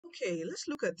Okay, let's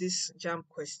look at this JAMB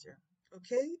question.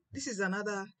 Okay, this is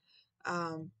another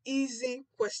easy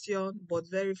question, but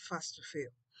very fast to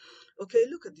fill. Okay,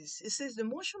 look at this. It says the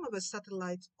motion of a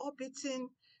satellite orbiting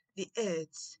the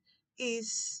Earth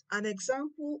is an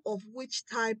example of which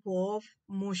type of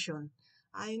motion?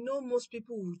 I know most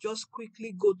people will just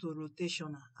quickly go to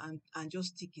rotational and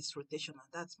just tick it's rotational.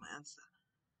 That's my answer.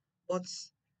 But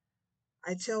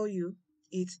I tell you,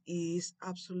 it is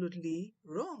absolutely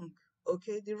wrong.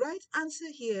 Okay, the right answer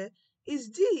here is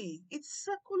D. It's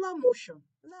circular motion.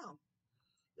 Now,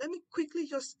 let me quickly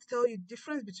just tell you the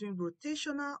difference between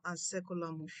rotational and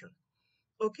circular motion.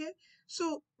 Okay,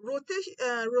 so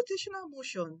rotational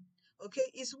motion, okay,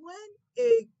 is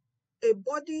when a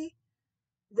body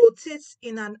rotates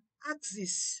in an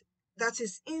axis that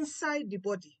is inside the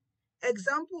body.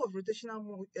 Example of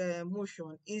rotational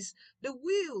motion is the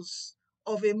wheels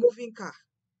of a moving car,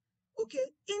 okay,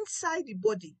 inside the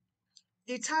body.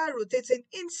 The tire rotating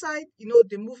inside,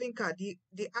 the moving car, the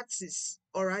axis,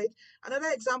 all right? Another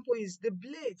example is the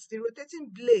blades, the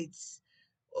rotating blades,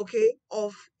 okay,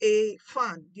 of a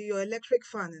fan, your electric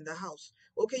fan in the house.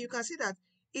 Okay, you can see that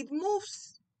it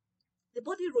moves, the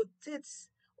body rotates,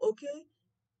 okay,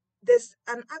 there's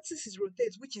an axis is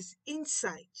rotates which is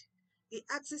inside. The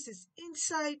axis is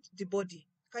inside the body.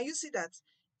 Can you see that?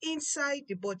 Inside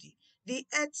the body. The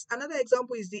earth, another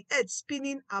example is the earth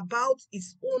spinning about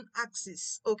its own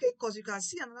axis. Okay, because you can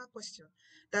see another question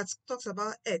that talks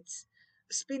about earth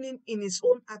spinning in its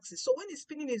own axis. So when it's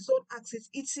spinning its own axis,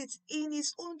 it sits in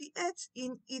its own, the earth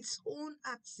in its own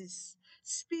axis,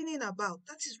 spinning about.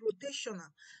 That is rotational.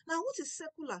 Now, what is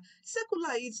circular?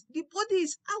 Circular is the body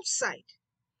is outside.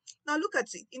 Now look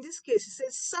at it. In this case, it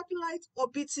says satellite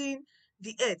orbiting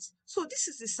the Earth. So this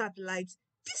is the satellite,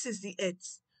 this is the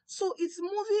Earth. So it's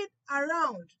moving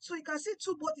around. So you can see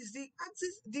two bodies. The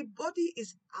axis, the body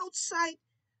is outside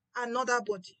another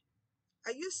body.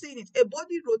 Are you seeing it? A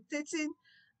body rotating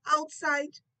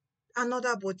outside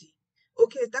another body.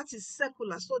 Okay, that is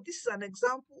circular. So this is an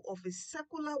example of a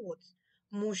circular what?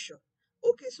 Motion.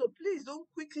 Okay, so please don't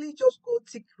quickly just go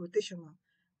tick rotational.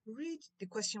 Read the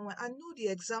question well and know the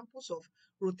examples of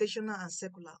rotational and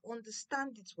circular.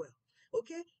 Understand it well.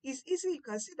 Okay, it's easy. You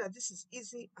can see that this is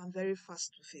easy and very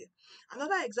fast to fill.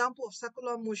 Another example of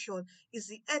circular motion is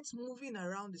the earth moving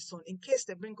around the sun, in case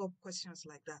they bring up questions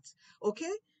like that. Okay,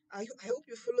 I hope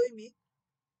you're following me.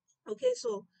 Okay,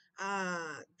 so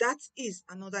that is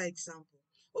another example.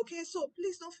 Okay, so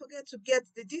please don't forget to get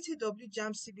the DTW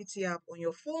JAM CBT app on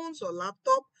your phones or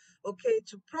laptop, okay,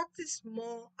 to practice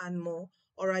more and more.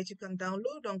 All right, you can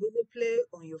download on Google Play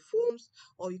on your phones,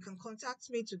 or you can contact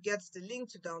me to get the link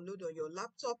to download on your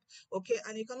laptop. Okay,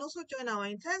 and you can also join our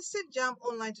intensive JAM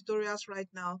online tutorials right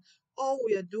now. All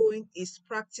we are doing is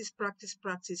practice, practice,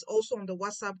 practice. Also on the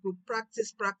WhatsApp group,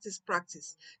 practice, practice,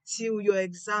 practice till your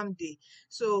exam day.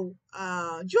 So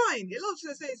join. A lot of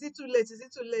people say, is it too late? Is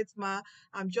it too late, ma?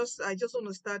 I just want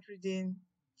to start reading.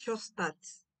 Just start.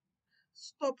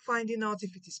 Stop finding out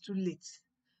if it is too late.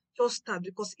 Just start,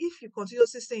 because if you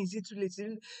continuously saying is it too late,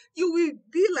 you will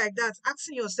be like that,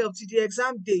 asking yourself till the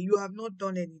exam day, you have not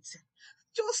done anything.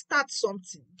 Just start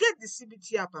something. Get the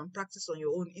CBT app and practice on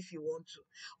your own if you want to.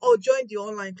 Or join the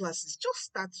online classes. Just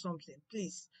start something,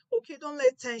 please. Okay, don't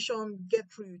let tension get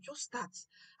through you. Just start.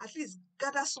 At least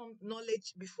gather some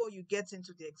knowledge before you get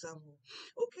into the exam hall.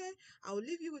 Okay, I will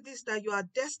leave you with this, that you are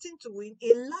destined to win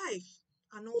in life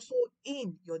and also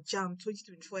in your JAMB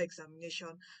 2024 examination.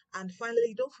 And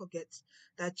finally, don't forget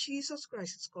that Jesus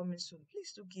Christ is coming soon.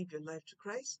 Please do give your life to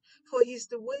Christ, for He's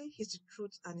the way, He's the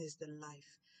truth, and He's the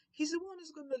life. He's the one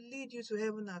who's going to lead you to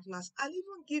heaven at last and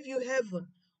even give you heaven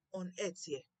on earth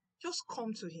here. Just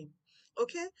come to Him.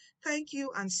 Okay? Thank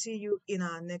you and see you in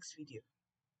our next video.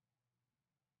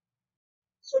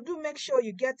 So do make sure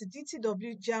you get the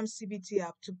DTW JAM CBT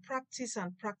app to practice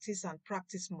and practice and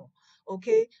practice more.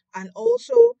 Okay? And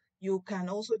also, you can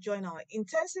also join our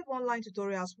intensive online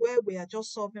tutorials where we are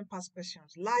just solving past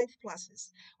questions, live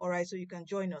classes. All right, so you can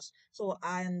join us. So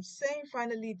I am saying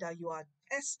finally that you are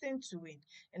destined to win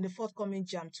in the forthcoming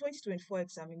JAM 2024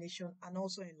 examination and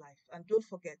also in life. And don't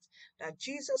forget that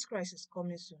Jesus Christ is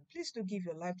coming soon. Please do give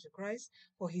your life to Christ,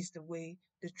 for He's the way,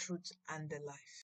 the truth, and the life.